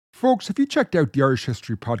Folks, have you checked out the Irish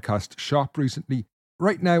History Podcast shop recently?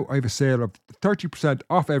 Right now, I have a sale of 30%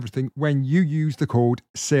 off everything when you use the code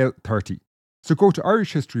SALE30. So go to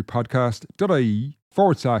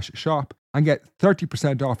irishhistorypodcast.ie/shop and get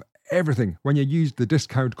 30% off everything when you use the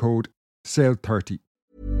discount code SALE30.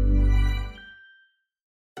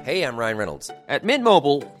 Hey, I'm Ryan Reynolds. At Mint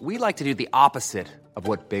Mobile, we like to do the opposite of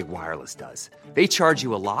what Big Wireless does. They charge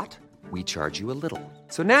you a lot, we charge you a little.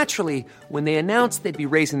 So naturally, when they announced they'd be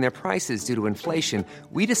raising their prices due to inflation,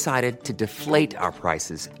 we decided to deflate our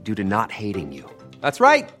prices due to not hating you. That's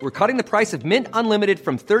right. We're cutting the price of Mint Unlimited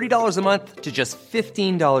from $30 a month to just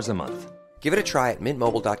 $15 a month. Give it a try at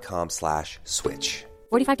mintmobile.com/switch.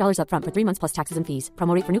 $45 up front for 3 months plus taxes and fees.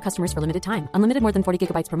 Promo rate for new customers for limited time. Unlimited more than 40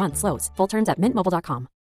 gigabytes per month. Slows full terms at mintmobile.com.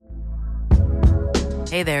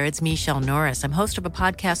 Hey there, it's Michelle Norris. I'm host of a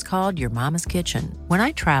podcast called Your Mama's Kitchen. When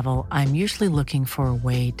I travel, I'm usually looking for a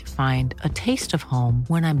way to find a taste of home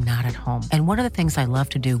when I'm not at home. And one of the things I love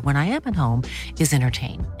to do when I am at home is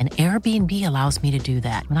entertain. And Airbnb allows me to do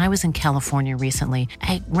that. When I was in California recently,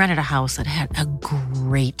 I rented a house that had a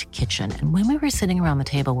great kitchen. And when we were sitting around the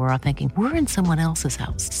table, we're all thinking, we're in someone else's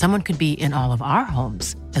house. Someone could be in all of our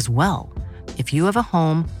homes as well. If you have a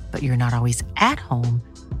home, but you're not always at home,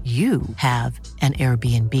 you have an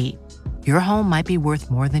Airbnb. Your home might be worth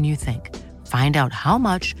more than you think. Find out how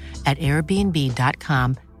much at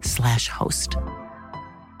airbnb.com/host.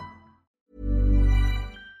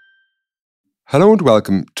 Hello and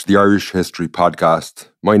welcome to the Irish History Podcast.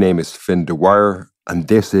 My name is Finn Dwyer and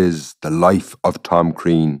this is The Life of Tom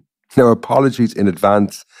Crean. Now, apologies in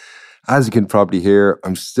advance. As you can probably hear,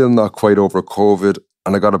 I'm still not quite over COVID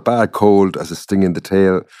and I got a bad cold as a sting in the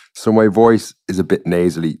tail, so my voice is a bit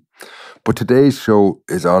nasally. But today's show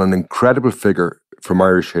is on an incredible figure from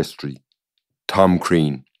Irish history, Tom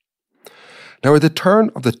Crean. Now, at the turn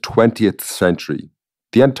of the 20th century,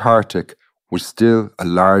 the Antarctic was still a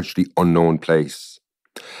largely unknown place.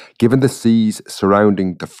 Given the seas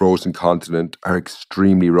surrounding the frozen continent are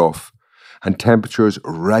extremely rough and temperatures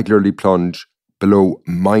regularly plunge below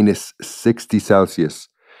 -60 Celsius,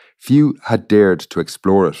 few had dared to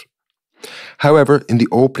explore it. However, in the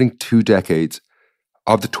opening 2 decades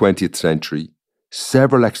of the 20th century,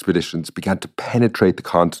 several expeditions began to penetrate the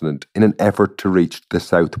continent in an effort to reach the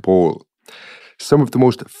South Pole. Some of the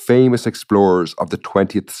most famous explorers of the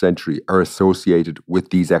 20th century are associated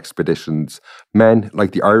with these expeditions. Men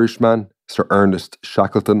like the Irishman, Sir Ernest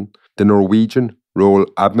Shackleton, the Norwegian,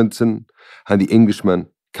 Roald Amundsen, and the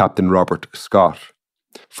Englishman, Captain Robert Scott.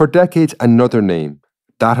 For decades, another name,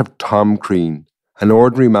 that of Tom Crean, an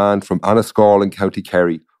ordinary man from Annascaul in County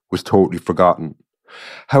Kerry, was totally forgotten.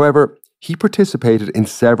 However, he participated in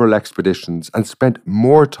several expeditions and spent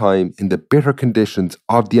more time in the bitter conditions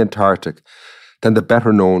of the Antarctic than the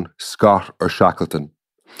better known Scott or Shackleton.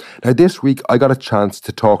 Now, this week I got a chance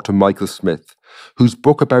to talk to Michael Smith, whose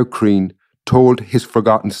book about Crean told his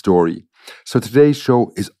forgotten story. So today's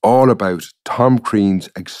show is all about Tom Crean's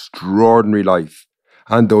extraordinary life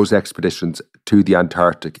and those expeditions to the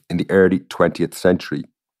Antarctic in the early 20th century.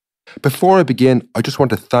 Before I begin, I just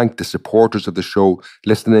want to thank the supporters of the show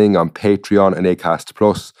listening on Patreon and Acast+.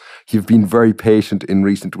 You've been very patient in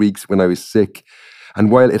recent weeks when I was sick,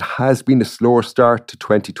 and while it has been a slower start to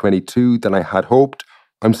 2022 than I had hoped,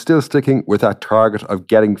 I'm still sticking with that target of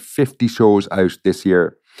getting 50 shows out this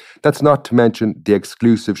year. That's not to mention the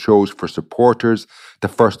exclusive shows for supporters. The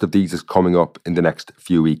first of these is coming up in the next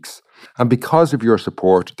few weeks. And because of your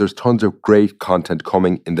support, there's tons of great content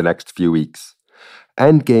coming in the next few weeks.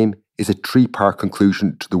 Endgame is a 3-part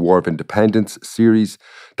conclusion to the War of Independence series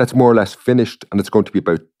that's more or less finished, and it's going to be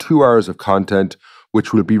about 2 hours of content,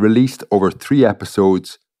 which will be released over 3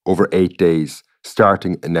 episodes over 8 days,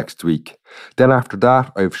 starting next week. Then after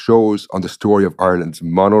that, I have shows on the story of Ireland's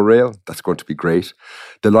monorail. That's going to be great.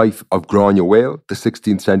 The life of Grania Whale, the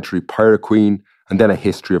 16th century pirate queen, and then a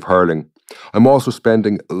history of hurling. I'm also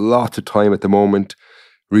spending lots of time at the moment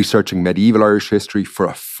researching medieval Irish history for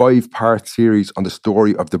a 5-part series on the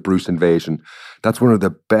story of the Bruce invasion. That's one of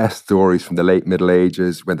the best stories from the late Middle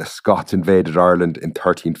Ages when the Scots invaded Ireland in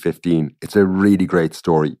 1315. It's a really great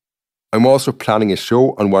story. I'm also planning a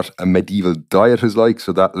show on what a medieval diet is like,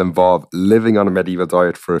 so that'll involve living on a medieval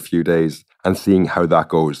diet for a few days and seeing how that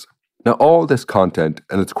goes. Now, all this content,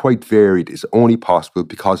 and it's quite varied, is only possible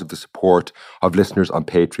because of the support of listeners on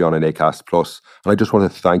Patreon and Acast+. And I just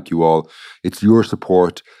want to thank you all. It's your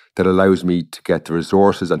support that allows me to get the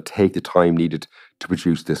resources and take the time needed to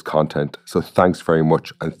produce this content. So thanks very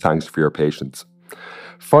much, and thanks for your patience.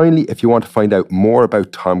 Finally, if you want to find out more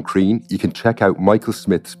about Tom Crean, you can check out Michael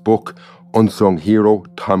Smith's book, Unsung Hero,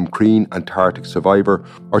 Tom Crean, Antarctic Survivor,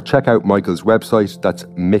 or check out Michael's website, that's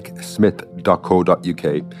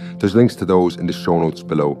micksmith.co.uk. There's links to those in the show notes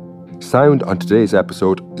below. Sound on today's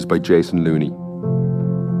episode is by Jason Looney.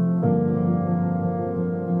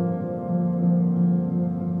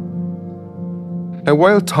 Now,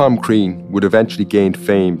 while Tom Crean would eventually gain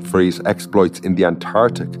fame for his exploits in the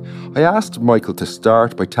Antarctic, I asked Michael to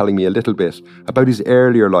start by telling me a little bit about his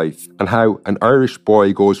earlier life and how an Irish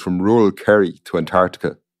boy goes from rural Kerry to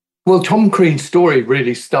Antarctica. Well, Tom Crean's story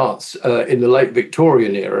really starts in the late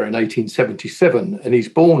Victorian era in 1877, and he's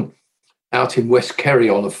born out in West Kerry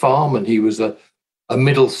on a farm, and he was a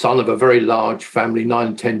middle son of a very large family,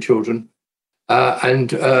 9, 10 children,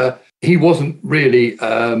 and he wasn't really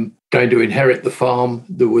going to inherit the farm.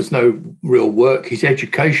 There was no real work. His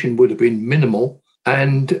education would have been minimal.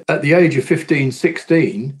 And at the age of 15,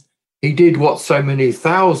 16, he did what so many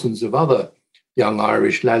thousands of other young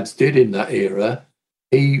Irish lads did in that era.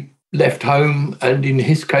 He left home, and in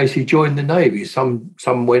his case, he joined the Navy. Some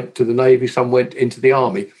went to the Navy, some went into the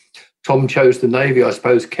Army. Tom chose the Navy. I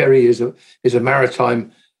suppose Kerry is a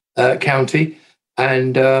maritime county.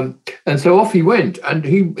 And so off he went, and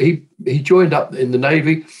he joined up in the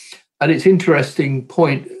Navy. And it's interesting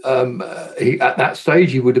point, at that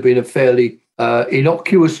stage, he would have been a fairly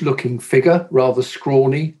innocuous-looking figure, rather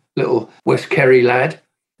scrawny, little West Kerry lad,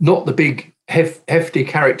 not the big, hefty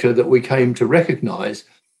character that we came to recognise.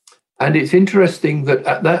 And it's interesting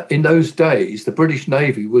that in those days, the British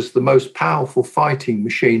Navy was the most powerful fighting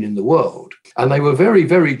machine in the world. And they were very,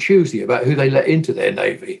 very choosy about who they let into their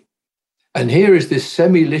Navy. And here is this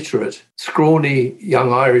semi-literate, scrawny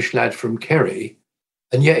young Irish lad from Kerry,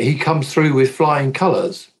 and yet he comes through with flying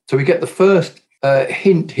colours. So we get the first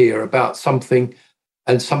hint here about something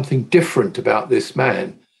different about this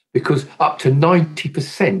man, because up to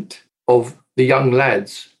 90% of the young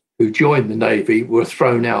lads who joined the Navy were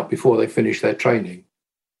thrown out before they finished their training,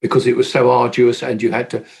 because it was so arduous and you had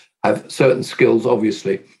to have certain skills,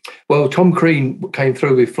 obviously. Well, Tom Crean came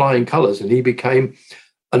through with flying colours, and he became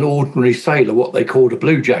an ordinary sailor, what they called a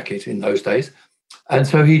blue jacket in those days. And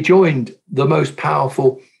so he joined the most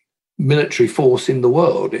powerful military force in the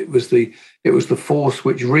world. It was the force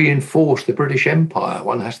which reinforced the British Empire.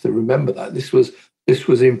 One has to remember that. This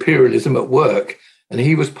was imperialism at work, and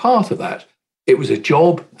he was part of that. It was a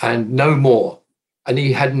job and no more. And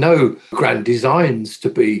he had no grand designs to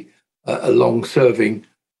be a long-serving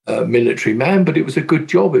military man, but it was a good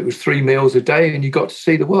job. It was 3 meals a day, and you got to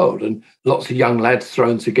see the world, and lots of young lads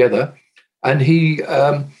thrown together. And he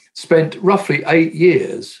spent roughly 8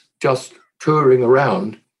 years just touring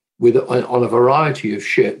around on a variety of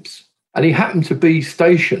ships. And he happened to be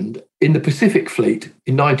stationed in the Pacific Fleet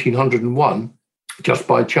in 1901, just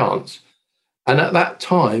by chance. And at that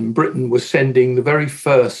time, Britain was sending the very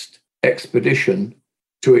first expedition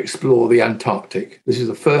to explore the Antarctic. This is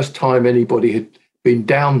the first time anybody had been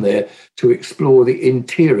down there to explore the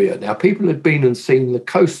interior. Now, people had been and seen the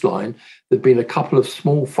coastline. There'd been a couple of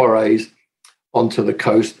small forays onto the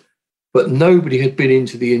coast, but nobody had been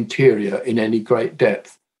into the interior in any great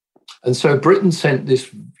depth. And so Britain sent this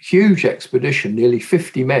huge expedition, nearly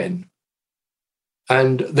 50 men,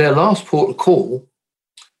 and their last port of call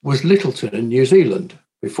was Lyttelton in New Zealand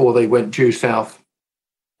before they went due south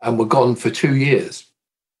and were gone for 2 years.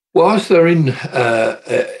 Whilst they're in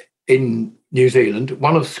New Zealand,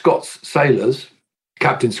 one of Scott's sailors,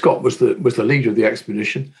 Captain Scott was the leader of the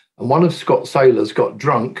expedition, and one of Scott's sailors got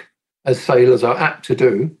drunk, as sailors are apt to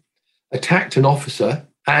do, attacked an officer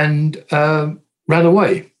and ran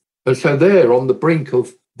away. And so there, on the brink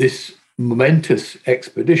of this momentous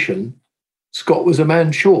expedition, Scott was a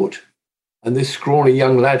man short. And this scrawny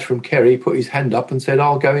young lad from Kerry put his hand up and said,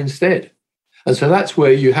 "I'll go instead." And so that's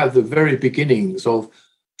where you have the very beginnings of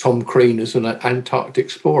Tom Crean as an Antarctic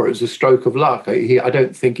explorer. It was a stroke of luck. I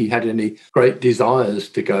don't think he had any great desires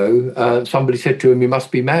to go. Somebody said to him, "You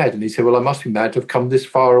must be mad." And he said, "Well, I must be mad to have come this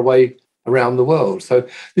far away around the world." So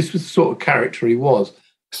this was the sort of character he was.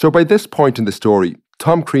 So by this point in the story,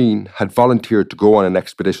 Tom Crean had volunteered to go on an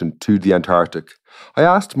expedition to the Antarctic. I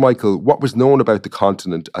asked Michael what was known about the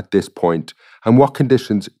continent at this point and what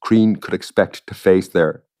conditions Crean could expect to face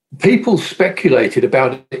there. People speculated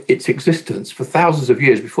about its existence for thousands of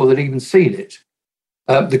years before they'd even seen it.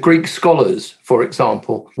 The Greek scholars, for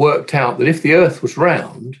example, worked out that if the Earth was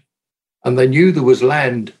round and they knew there was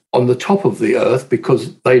land on the top of the Earth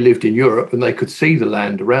because they lived in Europe and they could see the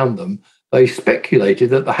land around them, they speculated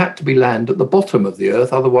that there had to be land at the bottom of the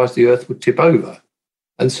Earth, otherwise the Earth would tip over.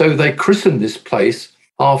 And so they christened this place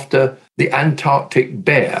after the Antarctic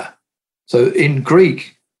bear. So in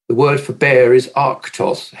Greek, the word for bear is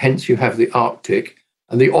Arctos, hence you have the Arctic.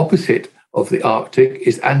 And the opposite of the Arctic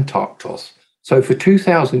is Antarctos. So for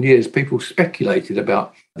 2,000 years, people speculated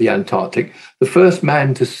about the Antarctic. The first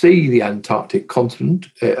man to see the Antarctic continent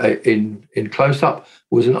in close-up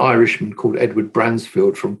was an Irishman called Edward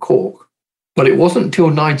Bransfield from Cork. But it wasn't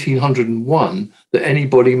until 1901 that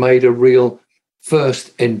anybody made a real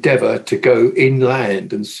first endeavour to go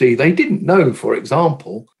inland and see. They didn't know, for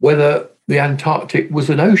example, whether the Antarctic was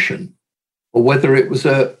an ocean or whether it was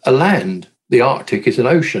a land. The Arctic is an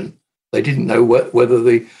ocean. They didn't know whether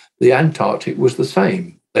the Antarctic was the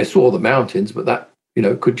same. They saw the mountains, but that,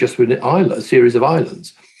 could just be an island, a series of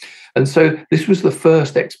islands. And so this was the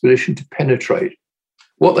first expedition to penetrate.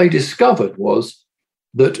 What they discovered was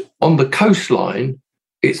that on the coastline,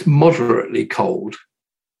 it's moderately cold.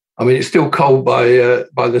 I mean, it's still cold by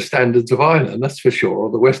the standards of Ireland, that's for sure,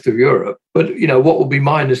 or the west of Europe. But, what would be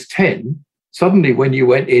 -10, suddenly when you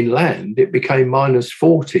went inland, it became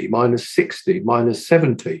 -40, -60,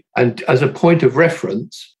 -70. And as a point of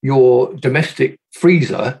reference, your domestic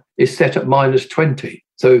freezer is set at -20.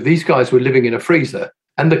 So these guys were living in a freezer.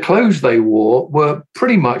 And the clothes they wore were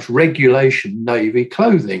pretty much regulation Navy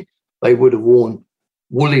clothing. They would have worn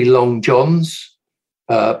woolly long johns,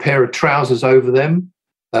 a pair of trousers over them,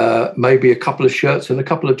 maybe a couple of shirts and a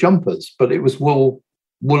couple of jumpers, but it was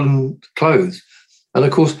woolen clothes. And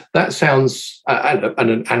of course, that sounds, and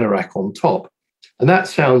an anorak on top, and that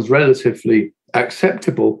sounds relatively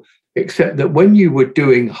acceptable, except that when you were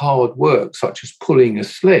doing hard work, such as pulling a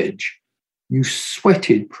sledge, you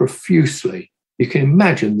sweated profusely. You can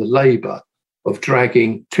imagine the labour of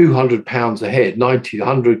dragging 200 pounds a head, 90,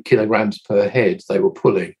 100 kilograms per head they were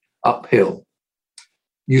pulling uphill.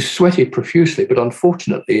 You sweated profusely, but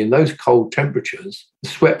unfortunately, in those cold temperatures, the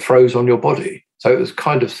sweat froze on your body. So it was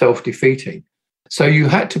kind of self-defeating. So you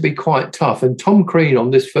had to be quite tough. And Tom Crean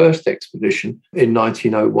on this first expedition in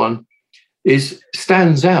 1901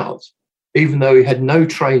 stands out, even though he had no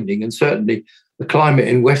training. And certainly the climate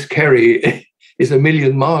in West Kerry is a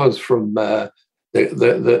million miles from the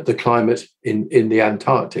climate in the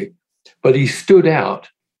Antarctic. But he stood out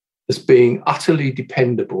as being utterly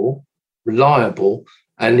dependable, reliable,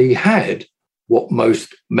 and he had what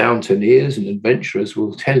most mountaineers and adventurers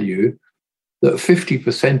will tell you, that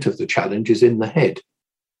 50% of the challenge is in the head.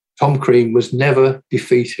 Tom Crean was never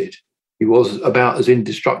defeated. He was about as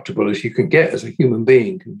indestructible as you can get, as a human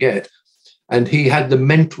being can get. And he had the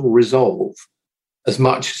mental resolve as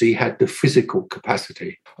much as he had the physical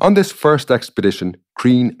capacity. On this first expedition,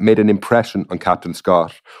 Crean made an impression on Captain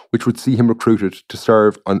Scott, which would see him recruited to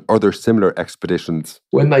serve on other similar expeditions.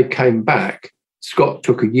 When they came back, Scott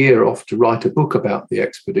took a year off to write a book about the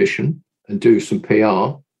expedition and do some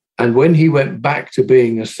PR. And when he went back to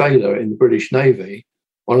being a sailor in the British Navy,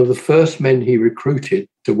 one of the first men he recruited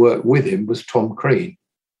to work with him was Tom Crean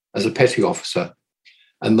as a petty officer.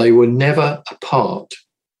 And they were never apart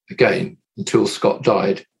again until Scott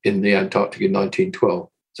died in the Antarctic in 1912.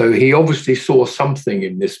 So he obviously saw something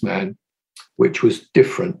in this man which was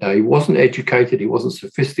different. Now, he wasn't educated, he wasn't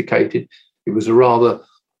sophisticated. He was a rather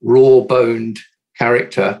raw-boned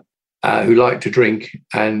character who liked to drink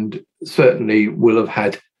and certainly will have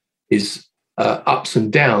had his ups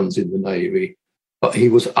and downs in the Navy, but he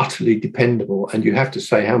was utterly dependable. And you have to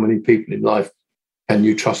say, how many people in life can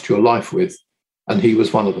you trust your life with? And he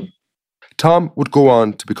was one of them. Tom would go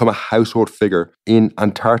on to become a household figure in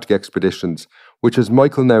Antarctic expeditions, which, as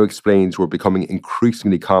Michael now explains, were becoming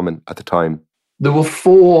increasingly common at the time. There were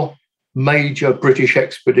 4 major British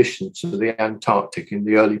expeditions to the Antarctic in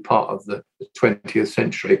the early part of the 20th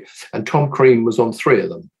century, and Tom Crean was on 3 of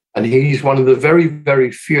them. And he's one of the very,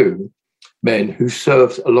 very few men who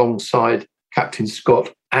served alongside Captain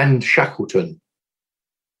Scott and Shackleton,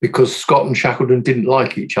 because Scott and Shackleton didn't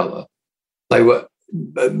like each other. They were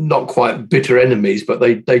not quite bitter enemies, but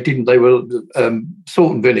they were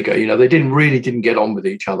salt and vinegar. They didn't get on with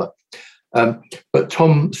each other. But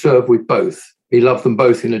Tom served with both. He loved them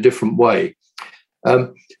both in a different way.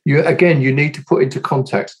 You need to put into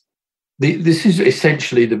context. This is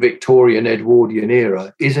essentially the Victorian Edwardian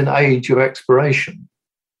era, is an age of exploration.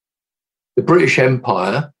 The British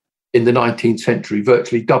Empire in the 19th century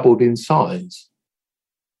virtually doubled in size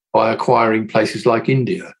by acquiring places like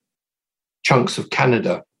India, chunks of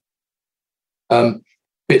Canada,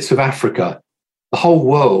 bits of Africa. The whole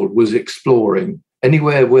world was exploring.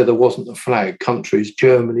 Anywhere where there wasn't a flag, countries,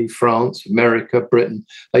 Germany, France, America, Britain,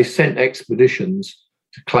 they sent expeditions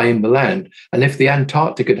to claim the land. And if the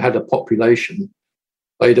Antarctic had had a population,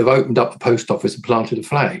 they'd have opened up the post office and planted a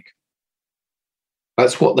flag.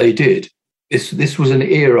 That's what they did. This was an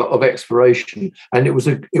era of exploration, and it was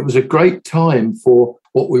a great time for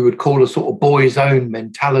what we would call a sort of boys' own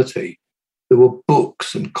mentality. there were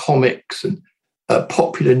books and comics and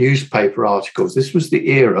popular newspaper articles. This was the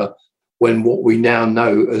era when what we now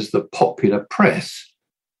know as the popular press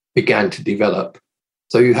began to develop.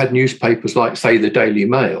 So you had newspapers like, say, the Daily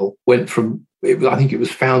Mail went from, I think it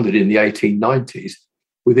was founded in the 1890s.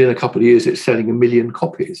 Within a couple of years, it's selling 1 million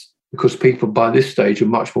copies because people by this stage are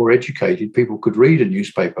much more educated. People could read a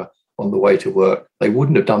newspaper on the way to work. They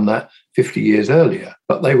wouldn't have done that 50 years earlier,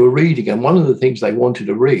 but they were reading. And one of the things they wanted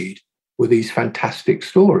to read were these fantastic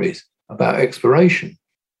stories about exploration.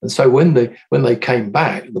 And so when they came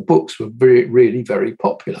back, the books were really very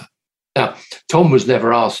popular. Now, Tom was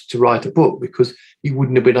never asked to write a book because he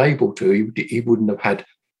wouldn't have been able to. He wouldn't have had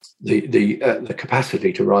the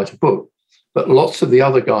capacity to write a book. But lots of the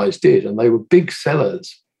other guys did, and they were big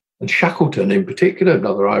sellers. And Shackleton, in particular,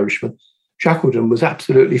 another Irishman, Shackleton was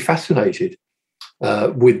absolutely fascinated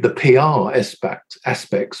with the PR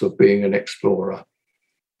aspects of being an explorer.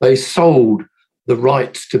 They sold the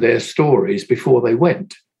rights to their stories before they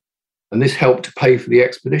went, and this helped to pay for the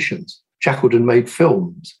expeditions. Shackleton made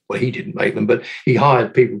films. Well, he didn't make them, but he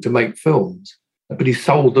hired people to make films. But he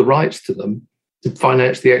sold the rights to them to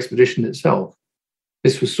finance the expedition itself.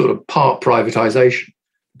 This was sort of part privatization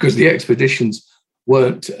because the expeditions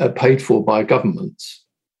weren't paid for by governments.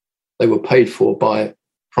 They were paid for by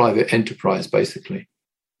private enterprise, basically.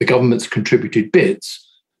 The governments contributed bits,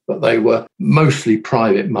 but they were mostly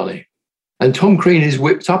private money. And Tom Crean is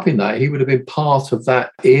whipped up in that. He would have been part of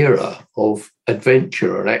that era of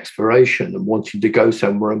adventure and exploration and wanting to go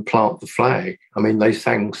somewhere and plant the flag. I mean, they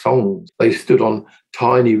sang songs. They stood on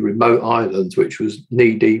tiny remote islands, which was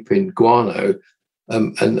knee-deep in guano,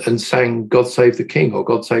 and sang God Save the King or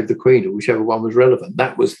God Save the Queen, or whichever one was relevant.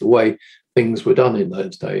 That was the way things were done in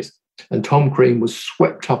those days. And Tom Crean was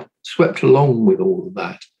swept along with all of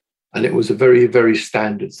that. And it was a very, very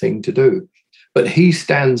standard thing to do. But he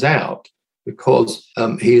stands out because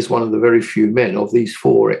he is one of the very few men of these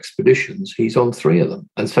 4 expeditions. He's on 3 of them.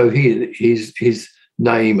 And so his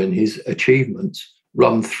name and his achievements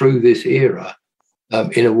run through this era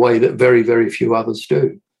in a way that very, very few others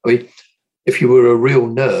do. I mean, if you were a real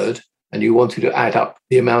nerd and you wanted to add up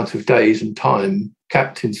the amount of days and time,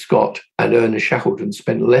 Captain Scott and Ernest Shackleton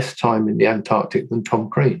spent less time in the Antarctic than Tom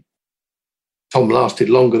Crean. Tom lasted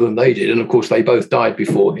longer than they did. And of course, they both died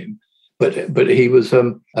before him. But he was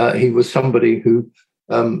somebody who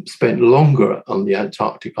spent longer on the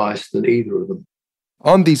Antarctic ice than either of them.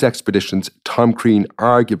 On these expeditions, Tom Crean,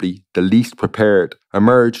 arguably the least prepared,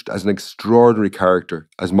 emerged as an extraordinary character,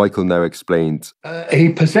 as Michael now explains. He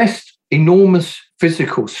possessed enormous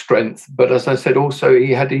physical strength, but as I said, also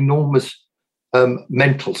he had enormous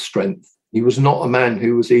mental strength. He was not a man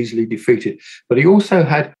who was easily defeated, but he also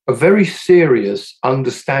had a very serious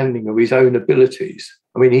understanding of his own abilities.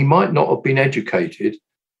 I mean, he might not have been educated,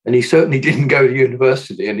 and he certainly didn't go to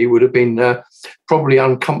university, and he would have been probably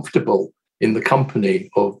uncomfortable in the company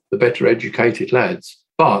of the better educated lads.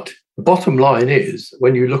 But the bottom line is,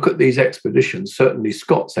 when you look at these expeditions, certainly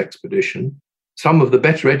Scott's expedition, some of the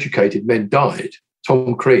better educated men died.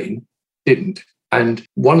 Tom Crean didn't. And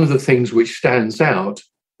one of the things which stands out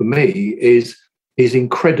for me is his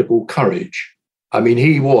incredible courage. I mean,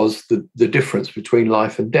 he was the difference between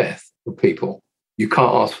life and death for people. You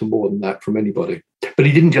can't ask for more than that from anybody. But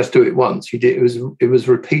he didn't just do it once. It was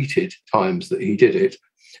repeated times that he did it.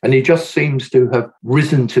 And he just seems to have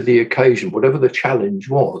risen to the occasion, whatever the challenge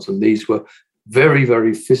was. And these were very,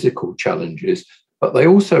 very physical challenges, but they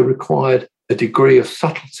also required a degree of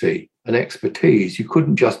subtlety and expertise. You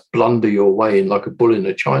couldn't just blunder your way in like a bull in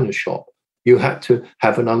a china shop. You had to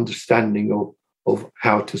have an understanding of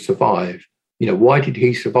how to survive. You know, why did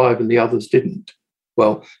he survive and the others didn't?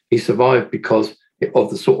 Well, he survived because of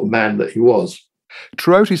the sort of man that he was.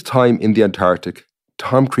 Throughout his time in the Antarctic,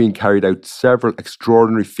 Tom Crean carried out several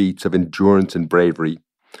extraordinary feats of endurance and bravery.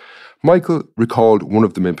 Michael recalled one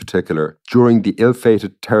of them in particular during the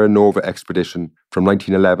ill-fated Terra Nova expedition from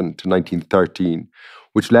 1911 to 1913,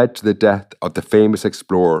 which led to the death of the famous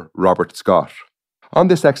explorer Robert Scott. On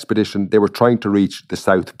this expedition, they were trying to reach the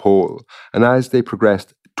South Pole, and as they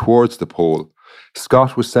progressed towards the pole,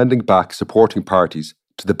 Scott was sending back supporting parties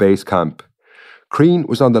to the base camp. Crean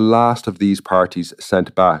was on the last of these parties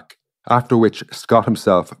sent back, after which Scott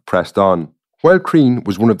himself pressed on. While Crean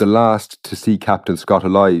was one of the last to see Captain Scott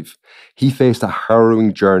alive, he faced a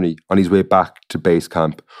harrowing journey on his way back to base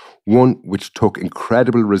camp, one which took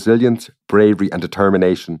incredible resilience, bravery and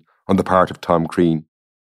determination on the part of Tom Crean.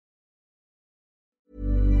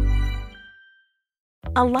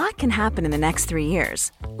 A lot can happen in the next 3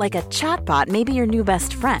 years. Like a chatbot may be your new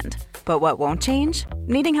best friend. But what won't change?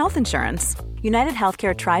 Needing health insurance. United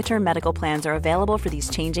Healthcare Tri-Term Medical Plans are available for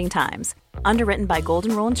these changing times. Underwritten by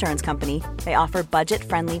Golden Rule Insurance Company, they offer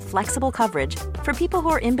budget-friendly, flexible coverage for people who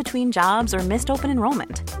are in between jobs or missed open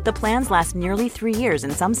enrollment. The plans last nearly 3 years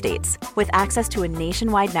in some states, with access to a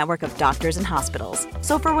nationwide network of doctors and hospitals.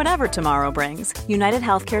 So for whatever tomorrow brings, United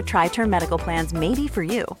Healthcare Tri-Term Medical Plans may be for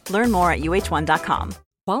you. Learn more at uh1.com.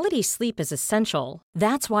 Quality sleep is essential.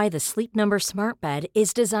 That's why the Sleep Number Smart Bed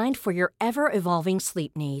is designed for your ever-evolving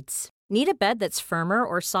sleep needs. Need a bed that's firmer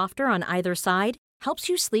or softer on either side? Helps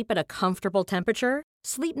you sleep at a comfortable temperature?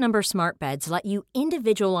 Sleep Number Smart Beds let you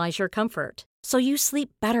individualize your comfort, so you sleep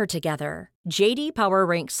better together. J.D. Power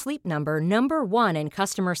ranks Sleep Number number 1 in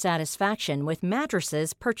customer satisfaction with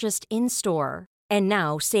mattresses purchased in-store. And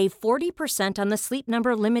now, save 40% on the Sleep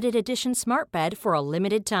Number Limited Edition Smart Bed for a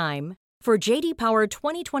limited time. For J.D. Power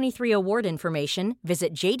 2023 award information,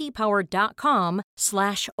 visit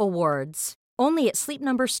jdpower.com/awards. Only at Sleep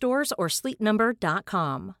Number stores or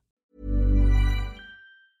sleepnumber.com.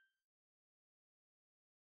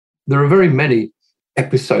 There are very many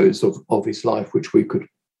episodes of his life which we could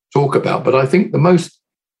talk about, but I think the most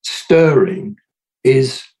stirring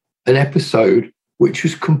is an episode which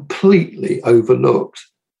was completely overlooked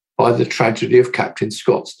by the tragedy of Captain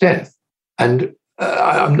Scott's death. And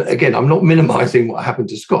I'm not minimizing what happened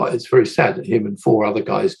to Scott. It's very sad that him and 4 other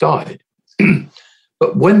guys died.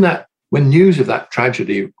 But when news of that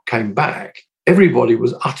tragedy came back, everybody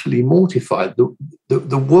was utterly mortified.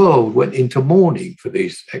 The world went into mourning for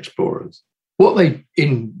these explorers.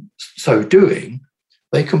 In so doing,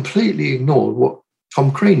 they completely ignored what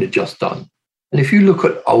Tom Crean had just done. And if you look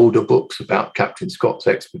at older books about Captain Scott's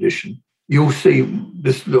expedition, you'll see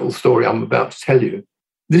this little story I'm about to tell you.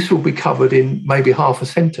 This will be covered in maybe half a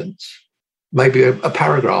sentence, maybe a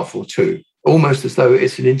paragraph or two, almost as though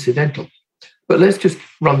it's an incidental. But let's just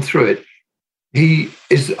run through it.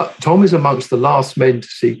 Tom is amongst the last men to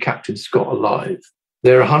see Captain Scott alive.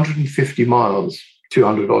 They're 150 miles,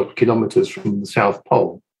 200 odd kilometers from the South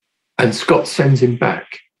Pole, and Scott sends him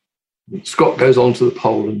back. Scott goes on to the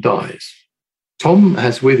pole and dies. Tom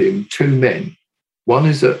has with him 2 men. One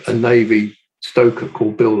is a Navy stoker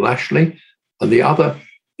called Bill Lashley, and the other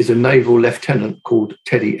is a naval lieutenant called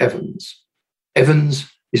Teddy Evans. Evans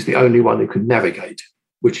is the only one who can navigate,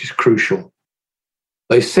 which is crucial.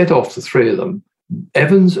 They set off, the 3 of them.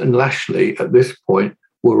 Evans and Lashley at this point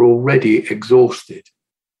were already exhausted,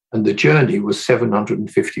 and the journey was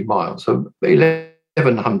 750 miles, so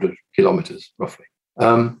 1,100 kilometers roughly.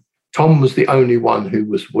 Tom was the only one who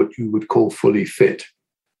was what you would call fully fit.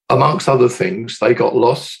 Amongst other things, they got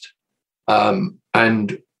lost,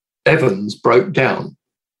 and Evans broke down,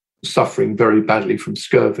 suffering very badly from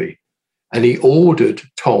scurvy. And he ordered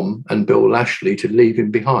Tom and Bill Lashley to leave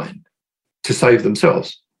him behind to save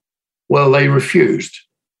themselves. Well, they refused.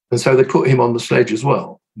 And so they put him on the sledge as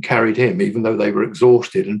well and carried him, even though they were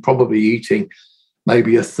exhausted and probably eating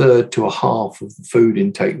maybe a third to a half of the food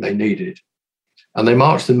intake they needed. And they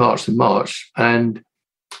marched and marched and marched. And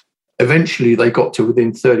eventually they got to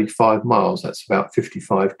within 35 miles, that's about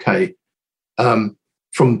 55K,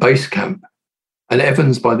 from base camp. And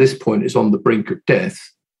Evans, by this point, is on the brink of death.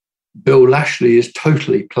 Bill Lashley is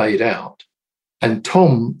totally played out. And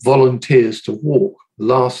Tom volunteers to walk the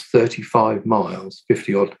last 35 miles,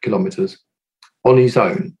 50-odd kilometres, on his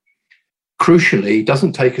own. Crucially, he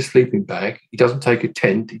doesn't take a sleeping bag. He doesn't take a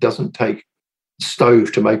tent. He doesn't take a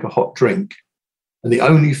stove to make a hot drink. And the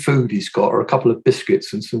only food he's got are a couple of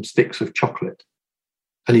biscuits and some sticks of chocolate.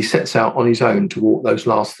 And he sets out on his own to walk those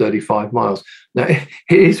last 35 miles. Now, it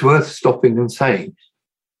is worth stopping and saying,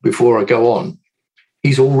 before I go on,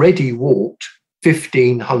 he's already walked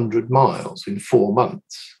 1,500 miles in 4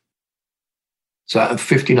 months. So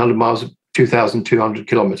 1,500 miles, 2,200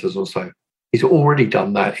 kilometers or so. He's already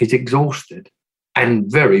done that. He's exhausted and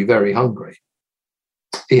very, very hungry.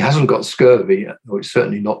 He hasn't got scurvy, or it's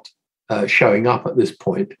certainly not showing up at this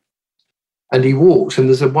point. And he walks, and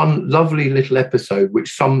there's one lovely little episode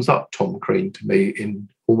which sums up Tom Crean to me in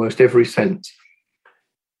almost every sense.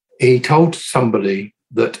 He told somebody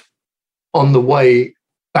that on the way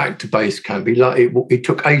back to base camp, it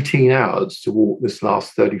took 18 hours to walk this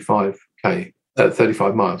last 35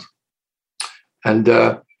 miles.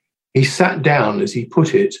 And he sat down, as he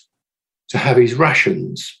put it, to have his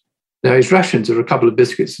rations. Now, his rations are a couple of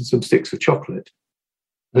biscuits and some sticks of chocolate.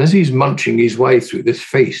 And as he's munching his way through this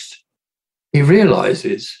feast, he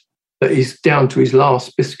realizes that he's down to his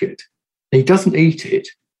last biscuit. And he doesn't eat it.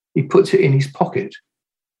 He puts it in his pocket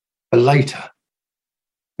for later,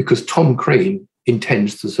 because Tom Crean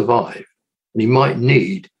intends to survive. And he might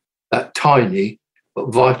need that tiny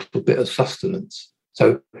but vital bit of sustenance.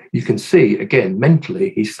 So you can see, again,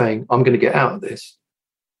 mentally, he's saying, I'm going to get out of this.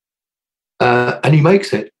 And he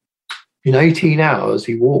makes it. In 18 hours,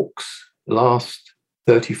 he walks the last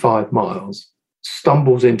 35 miles,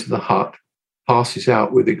 stumbles into the hut, passes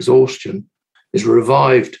out with exhaustion, is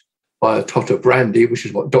revived by a tot of brandy, which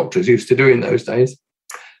is what doctors used to do in those days,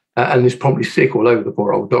 and is promptly sick all over the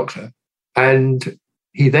poor old doctor. And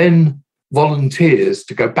he then volunteers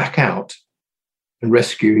to go back out and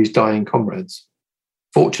rescue his dying comrades.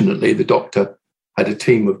 Fortunately, the doctor had a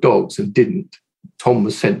team of dogs and didn't. Tom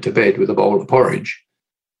was sent to bed with a bowl of porridge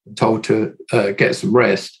and told to get some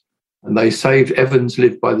rest. And they saved Evans,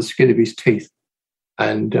 lived by the skin of his teeth.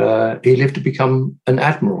 And he lived to become an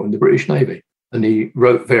admiral in the British Navy. And he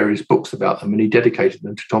wrote various books about them, and he dedicated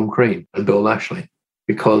them to Tom Crean and Bill Lashley,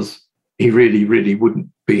 because he really, really wouldn't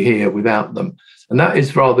be here without them. And that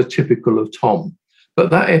is rather typical of Tom. But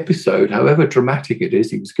that episode, however dramatic it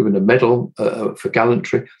is, he was given a medal for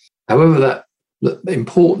gallantry. However that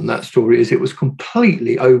important that story is, it was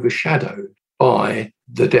completely overshadowed by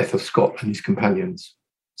the death of Scott and his companions.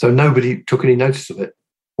 So nobody took any notice of it.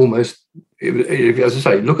 Almost, as I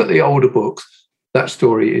say, look at the older books, that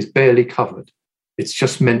story is barely covered. It's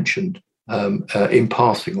just mentioned in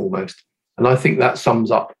passing almost. And I think that sums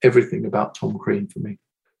up everything about Tom Crean for me.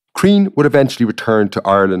 Crean would eventually return to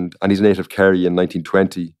Ireland and his native Kerry in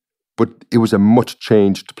 1920, but it was a much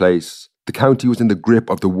changed place. The county was in the grip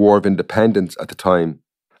of the War of Independence at the time,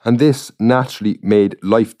 and this naturally made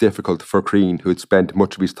life difficult for Crean, who had spent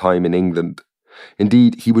much of his time in England.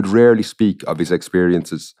 Indeed, he would rarely speak of his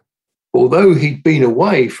experiences. Although he'd been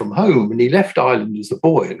away from home, and he left Ireland as a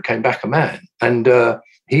boy and came back a man, and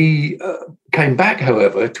he came back,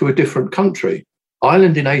 however, to a different country.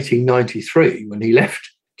 Ireland in 1893, when he left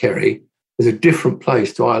Kerry, was a different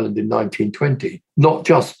place to Ireland in 1920. Not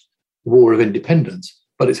just the War of Independence,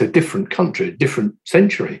 but it's a different country, a different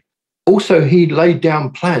century. Also, he laid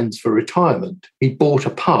down plans for retirement. He bought a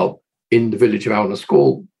pub in the village of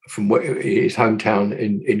Alnaskall, from his hometown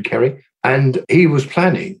in Kerry, and he was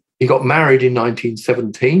planning. He got married in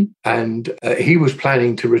 1917, and he was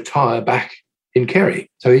planning to retire back in Kerry.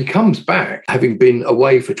 So he comes back, having been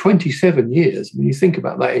away for 27 years. When you think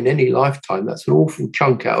about that in any lifetime, that's an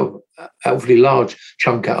awfully large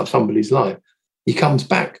chunk out of somebody's life. He comes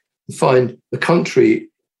back and finds the country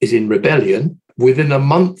is in rebellion. Within a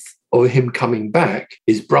month of him coming back,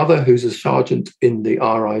 his brother, who's a sergeant in the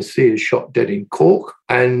RIC, is shot dead in Cork,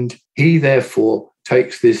 and he therefore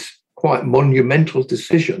takes this quite monumental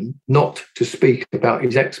decision not to speak about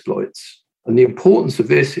his exploits. And the importance of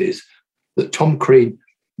this is that Tom Crean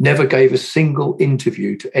never gave a single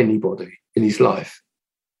interview to anybody in his life.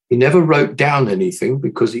 He never wrote down anything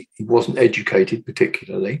because he wasn't educated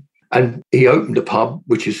particularly. And he opened a pub,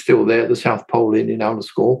 which is still there, the South Pole Inn in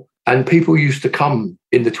Alnaskall. And people used to come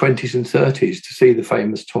in the 20s and 30s to see the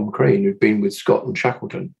famous Tom Crean, who'd been with Scott and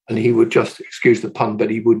Shackleton. And he would just, excuse the pun, but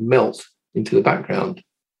he would melt into the background.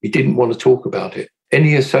 He didn't want to talk about it.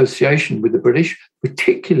 Any association with the British,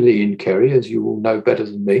 particularly in Kerry, as you all know better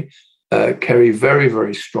than me, Kerry, very,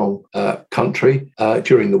 very strong country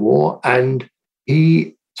during the war. And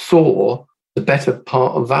he saw the better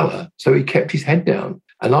part of valour. So he kept his head down.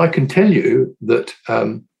 And I can tell you that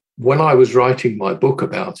when I was writing my book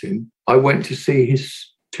about him, I went to see his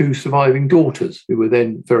two surviving daughters, who were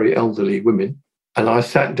then very elderly women. And I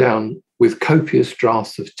sat down with copious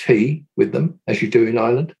draughts of tea with them, as you do in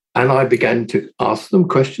Ireland. And I began to ask them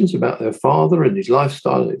questions about their father and his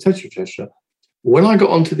lifestyle, etc., etc. When I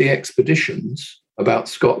got onto the expeditions about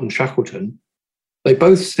Scott and Shackleton, they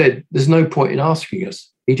both said, there's no point in asking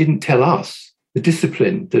us. He didn't tell us. The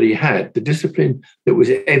discipline that he had, the discipline that was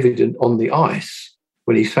evident on the ice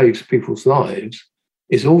when he saves people's lives,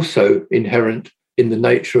 is also inherent in the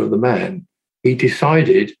nature of the man. He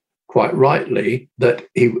decided, quite rightly, that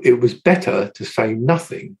it was better to say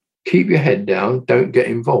nothing. Keep your head down, don't get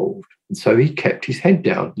involved. And so he kept his head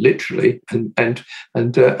down, literally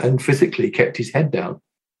and physically kept his head down.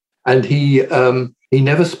 And he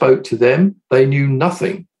never spoke to them. They knew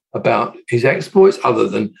nothing about his exploits other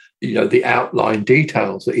than, the outline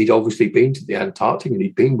details that he'd obviously been to the Antarctic and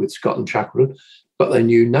he'd been with Scott and Shackleton, but they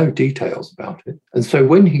knew no details about it. And so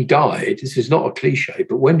when he died, this is not a cliche,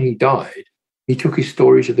 but when he died, he took his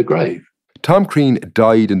story to the grave. Tom Crean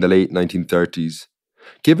died in the late 1930s.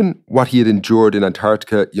 Given what he had endured in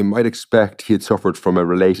Antarctica, you might expect he had suffered from a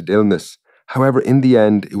related illness. However, in the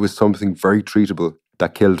end, it was something very treatable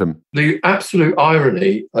that killed him. The absolute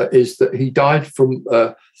irony is that he died from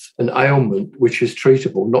an ailment which is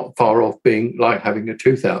treatable, not far off being like having a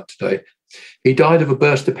tooth out today. He died of a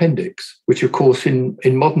burst appendix, which, of course, in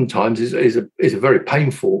modern times is a very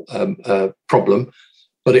painful problem,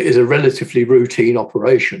 but it is a relatively routine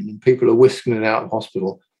operation, and people are whisking it out of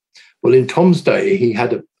hospital. Well, in Tom's day, he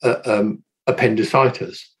had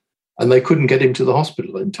appendicitis, and they couldn't get him to the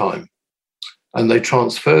hospital in time. And they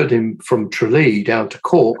transferred him from Tralee down to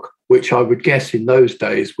Cork, which I would guess in those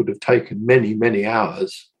days would have taken many, many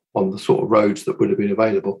hours on the sort of roads that would have been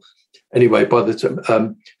available. Anyway, by the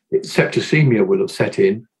time septicemia will have set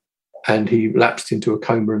in, and he lapsed into a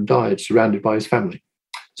coma and died, surrounded by his family.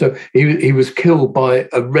 So he was killed by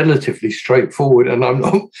a relatively straightforward, and I'm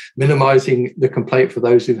not minimizing the complaint for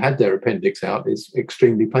those who've had their appendix out, it's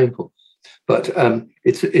extremely painful. But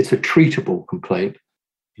it's a treatable complaint.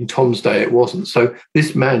 In Tom's day, it wasn't. So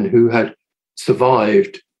this man who had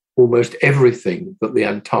survived almost everything that the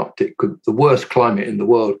Antarctic could, the worst climate in the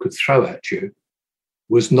world could throw at you,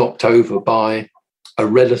 was knocked over by a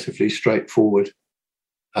relatively straightforward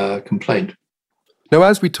complaint. Now,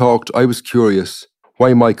 as we talked, I was curious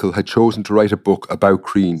why Michael had chosen to write a book about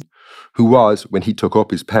Crean, who was, when he took up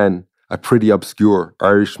his pen, a pretty obscure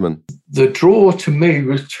Irishman. The draw to me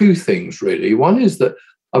was two things, really. One is that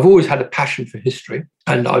I've always had a passion for history,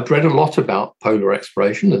 and I'd read a lot about polar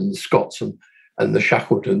exploration and the Scots and the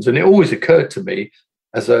Shackletons, and it always occurred to me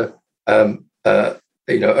as a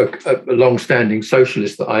long-standing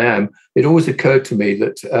socialist that I am, it always occurred to me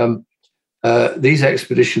that these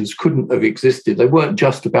expeditions couldn't have existed. They weren't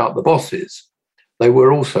just about the bosses. They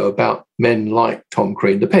were also about men like Tom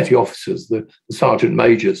Crean, the petty officers, the sergeant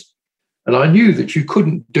majors. And I knew that you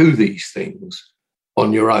couldn't do these things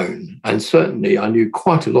on your own. And certainly I knew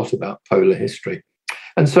quite a lot about polar history.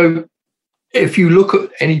 And so if you look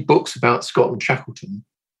at any books about Scott and Shackleton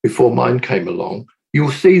before mine came along,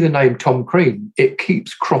 you'll see the name Tom Crean. It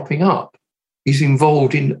keeps cropping up. He's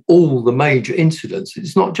involved in all the major incidents.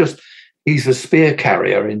 It's not just he's a spear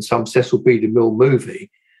carrier in some Cecil B. DeMille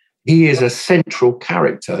movie. He is a central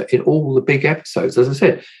character in all the big episodes. As I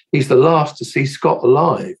said, he's the last to see Scott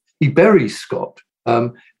alive. He buries Scott.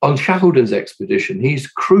 On Shackleton's expedition, he's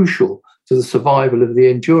crucial to the survival of the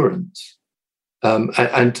Endurance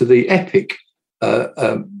and to the epic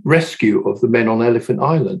rescue of the men on Elephant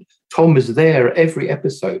Island. Tom is there every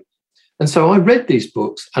episode. And so I read these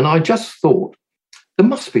books and I just thought, there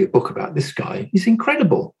must be a book about this guy. He's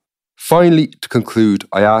incredible. Finally, to conclude,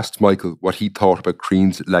 I asked Michael what he thought about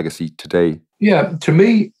Crean's legacy today. Yeah, to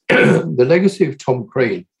me, the legacy of Tom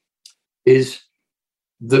Crean is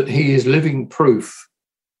that he is living proof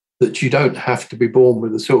that you don't have to be born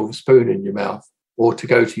with a silver spoon in your mouth or to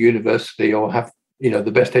go to university or have,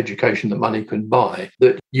 the best education that money can buy,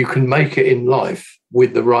 that you can make it in life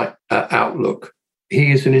with the right outlook.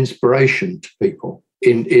 He is an inspiration to people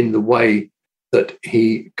in the way that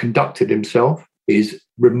he conducted himself, his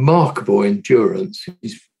remarkable endurance,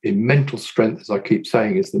 his mental strength, as I keep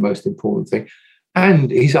saying, is the most important thing,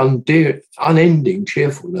 and his unending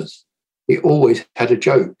cheerfulness. He always had a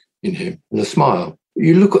joke in him and a smile.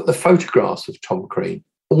 You look at the photographs of Tom Crean,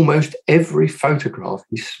 almost every photograph,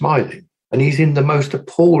 he's smiling. And he's in the most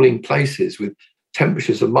appalling places with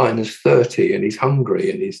temperatures of -30, and he's hungry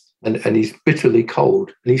and he's bitterly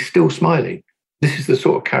cold, and he's still smiling. This is the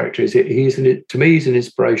sort of character. To me, he's an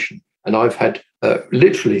inspiration. And I've had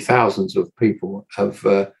literally thousands of people have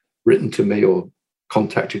written to me or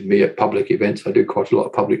contacted me at public events. I do quite a lot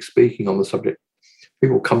of public speaking on the subject.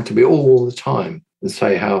 People come to me all the time and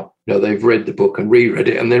say how they've read the book and reread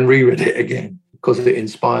it and then reread it again because it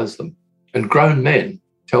inspires them. And grown men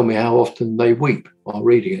tell me how often they weep while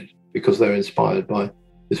reading it because they're inspired by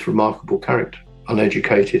this remarkable character,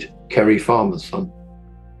 uneducated Kerry farmer's son.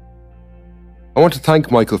 I want to thank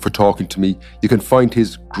Michael for talking to me. You can find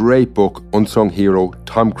his great book, Unsung Hero,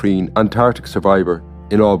 Tom Crean, Antarctic Survivor,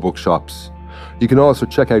 in all bookshops. You can also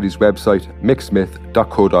check out his website,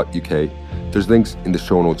 micksmith.co.uk. There's links in the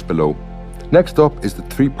show notes below. Next up is the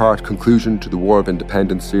 3-part conclusion to the War of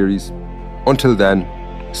Independence series. Until then,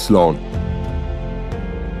 Slán.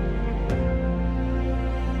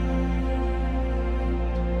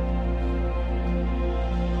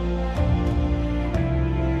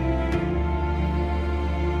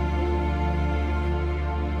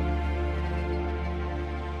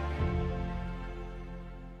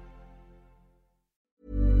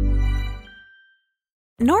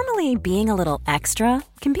 Normally, being a little extra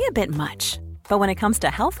can be a bit much, but when it comes to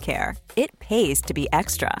healthcare, it pays to be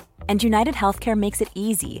extra. And United Healthcare makes it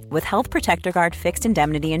easy with Health Protector Guard fixed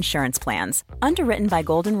indemnity insurance plans. Underwritten by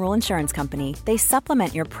Golden Rule Insurance Company, they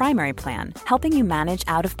supplement your primary plan, helping you manage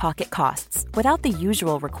out-of-pocket costs without the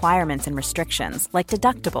usual requirements and restrictions like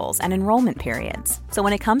deductibles and enrollment periods. So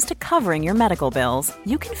when it comes to covering your medical bills,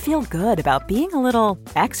 you can feel good about being a little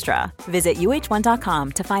extra. Visit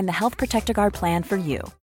UH1.com to find the Health Protector Guard plan for you.